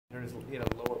he had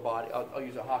a lower body. I'll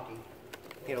use a hockey.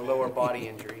 He had a lower body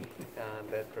injury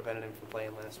that prevented him from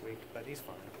playing last week, but he's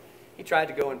fine. He tried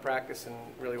to go in practice and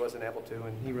really wasn't able to,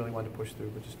 and he really wanted to push through.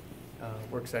 But just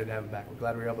we're excited to have him back. We're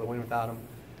glad we were able to win without him.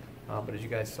 But as you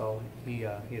guys saw, he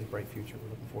has a bright future. We're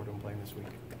looking forward to him playing this week.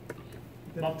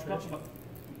 Talk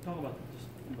about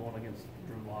just going against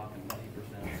Drew Lock and 90%.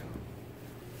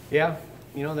 Yeah,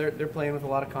 they're playing with a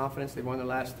lot of confidence. They've won their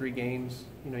last 3 games.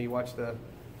 You watch the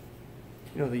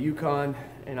Yukon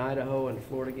and Idaho and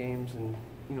Florida games, and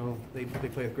they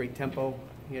play with great tempo.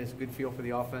 He has a good feel for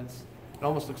the offense. It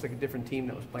almost looks like a different team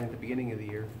that was playing at the beginning of the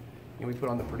year. We put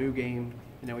on the Purdue game,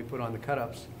 and then we put on the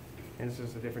cut-ups, and this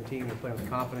is a different team. They're playing with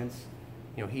confidence.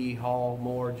 He, Hall,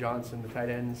 Moore, Johnson, the tight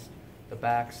ends, the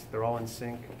backs, they're all in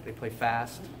sync. They play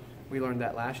fast. We learned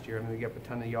that last year. They gave up a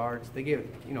ton of yards. They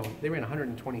ran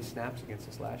 120 snaps against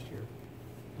us last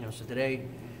year. So today,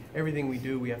 everything we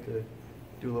do, we have to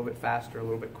do a little bit faster, a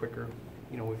little bit quicker.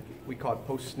 We call it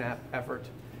post-snap effort.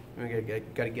 We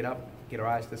got to get up, get our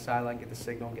eyes to the sideline, get the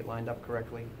signal, get lined up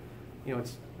correctly.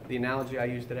 It's the analogy I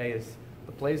use today is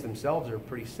the plays themselves are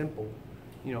pretty simple,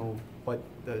 but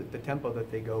the tempo that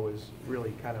they go is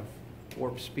really kind of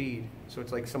warp speed. So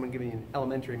it's like someone giving you an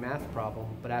elementary math problem,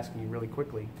 but asking you really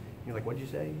quickly. You're like, what'd you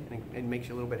say? And it makes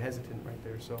you a little bit hesitant right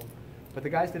there. So, but the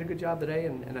guys did a good job today,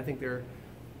 and I think they're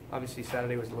obviously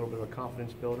Saturday was a little bit of a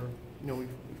confidence builder. We've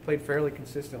played fairly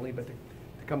consistently, but to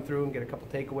come through and get a couple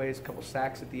takeaways, a couple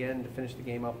sacks at the end to finish the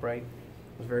game upright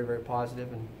was very, very positive.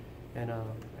 And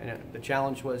the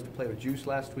challenge was to play with juice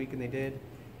last week, and they did.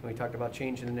 And we talked about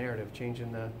changing the narrative,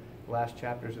 changing the last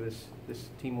chapters of this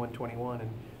Team 121, and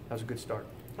that was a good start.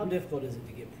 How difficult is it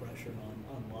to get pressure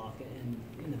on Locke and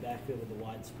in the backfield with the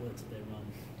wide splits that they run?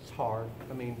 It's hard.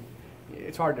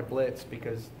 It's hard to blitz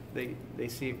because they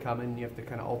see it coming. You have to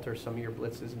kind of alter some of your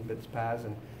blitzes and blitz paths,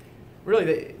 and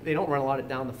really they don't run a lot of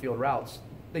down the field routes.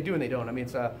 They do and they don't.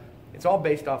 It's all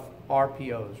based off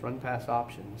RPOs, run pass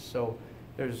options. So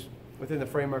there's within the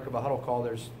framework of a huddle call,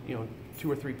 there's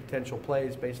 2 or 3 potential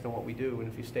plays based on what we do.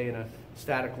 And if you stay in a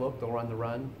static look, they'll run the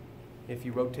run. If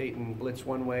you rotate and blitz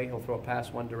one way, he'll throw a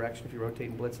pass one direction. If you rotate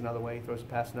and blitz another way, he throws a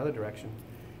pass another direction.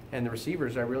 And the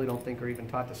receivers, I really don't think are even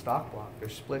taught to stock block. Their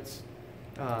splits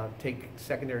take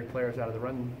secondary players out of the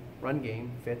run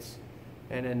game, fits.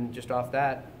 And then just off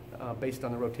that, based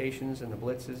on the rotations and the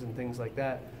blitzes and things like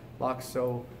that, Locke's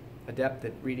so adept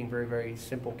at reading very, very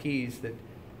simple keys that,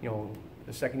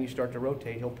 the second you start to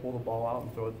rotate, he'll pull the ball out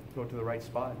and throw it to the right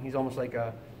spot. He's almost like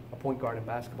a point guard in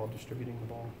basketball distributing the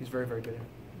ball. He's very, very good at it.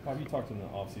 Bob, you talked in the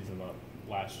offseason about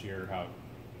last year how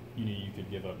you knew you could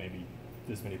give up maybe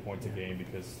this many points a game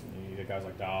because you had guys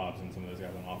like Dobbs and some of those guys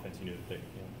on offense. You knew that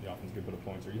the offense could put up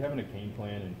points. Are you having a game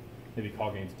plan and maybe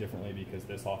call games differently because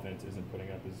this offense isn't putting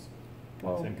up the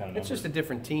same kind of numbers? It's just a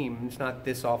different team. It's not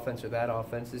this offense or that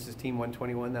offense. This is Team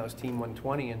 121. That was Team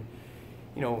 120. And,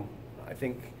 I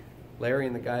think Larry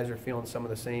and the guys are feeling some of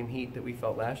the same heat that we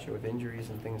felt last year with injuries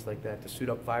and things like that. To suit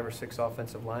up 5 or 6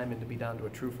 offensive linemen, to be down to a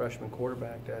true freshman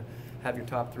quarterback, to have your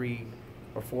top 3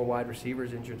 or 4 wide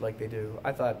receivers injured like they do.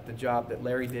 I thought the job that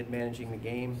Larry did managing the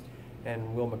game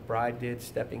and Will McBride did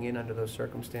stepping in under those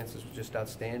circumstances was just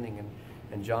outstanding.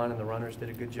 And John and the runners did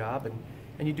a good job.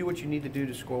 And you do what you need to do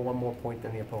to score 1 more point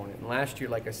than the opponent. And last year,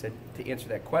 like I said, to answer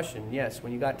that question, yes,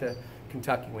 when you got to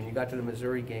Kentucky, when you got to the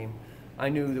Missouri game, I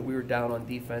knew that we were down on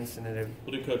defense, and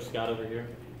We'll do Coach Scott over here.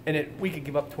 And we could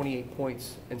give up 28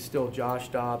 points, and still Josh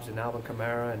Dobbs and Alvin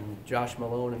Kamara and Josh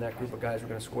Malone and that group of guys were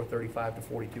going to score 35 to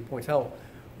 42 points. Hell,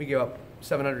 we gave up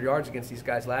 700 yards against these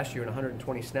guys last year in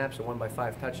 120 snaps and won by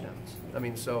 5 touchdowns.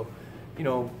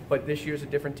 But this year's a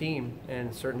different team,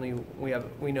 and certainly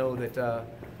we know that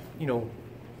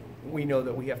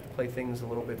we have to play things a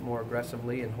little bit more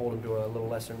aggressively and hold them to a little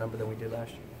lesser number than we did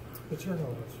last year. The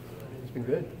turnovers. It's been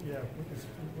good. Yeah.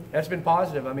 That's been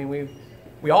positive.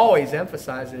 We always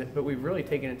emphasize it, but we've really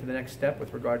taken it to the next step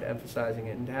with regard to emphasizing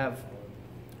it. And to have,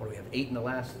 8 in the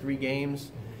last 3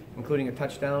 games, including a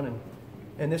touchdown.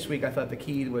 And this week I thought the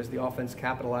key was the offense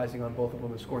capitalizing on both of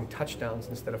them and scoring touchdowns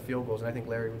instead of field goals. And I think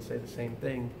Larry would say the same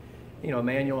thing.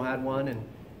 Emmanuel had one,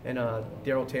 and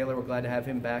Darrell Taylor, we're glad to have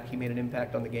him back. He made an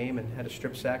impact on the game and had a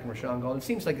strip sack, and Rashawn Golden. It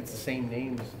seems like it's the same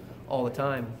names all the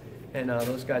time. And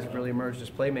those guys have really emerged as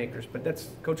playmakers. But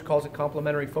Coach calls it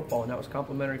complementary football, and that was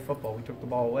complementary football. We took the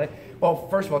ball away. Well,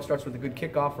 first of all, it starts with a good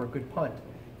kickoff or a good punt.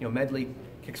 Medley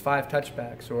kicks 5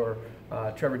 touchbacks, or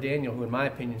Trevor Daniel, who in my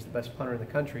opinion is the best punter in the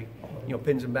country,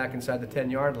 pins him back inside the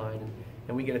 10-yard line.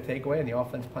 And we get a takeaway, and the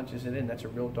offense punches it in. That's a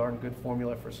real darn good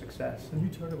formula for success. When you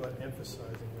talk about emphasizing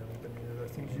them, are there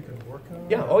things you can work on?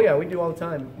 Yeah, oh yeah, we do all the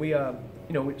time. We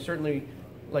certainly,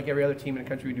 like every other team in the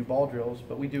country, we do ball drills,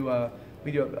 but we do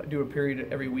We do a period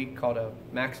every week called a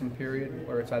maximum period,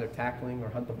 where it's either tackling or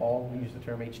hunt the ball. We use the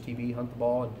term HTB, hunt the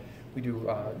ball, and we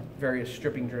do various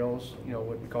stripping drills. You know,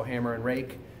 what we call hammer and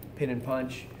rake, pin and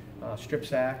punch, strip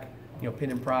sack, you know,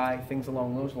 pin and pry, things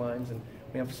along those lines. And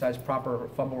we emphasize proper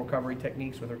fumble recovery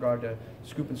techniques with regard to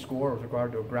scoop and score, with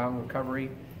regard to a ground recovery.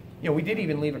 You know, we did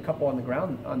even leave a couple on the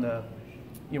ground on the,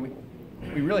 you know,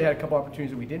 we really had a couple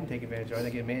opportunities that we didn't take advantage of. I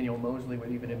think Emmanuel Mosley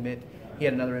would even admit he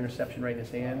had another interception right in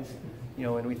his hands, you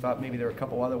know, and we thought maybe there were a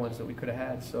couple other ones that we could have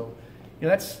had. So, you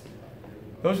know,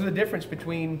 those are the difference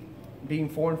between being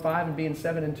 4-5 and being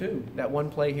 7-2. That one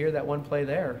play here, that one play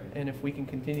there. And if we can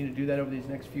continue to do that over these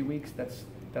next few weeks,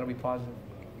 that'll be positive.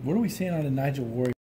 What are we seeing out of Nigel Warrior?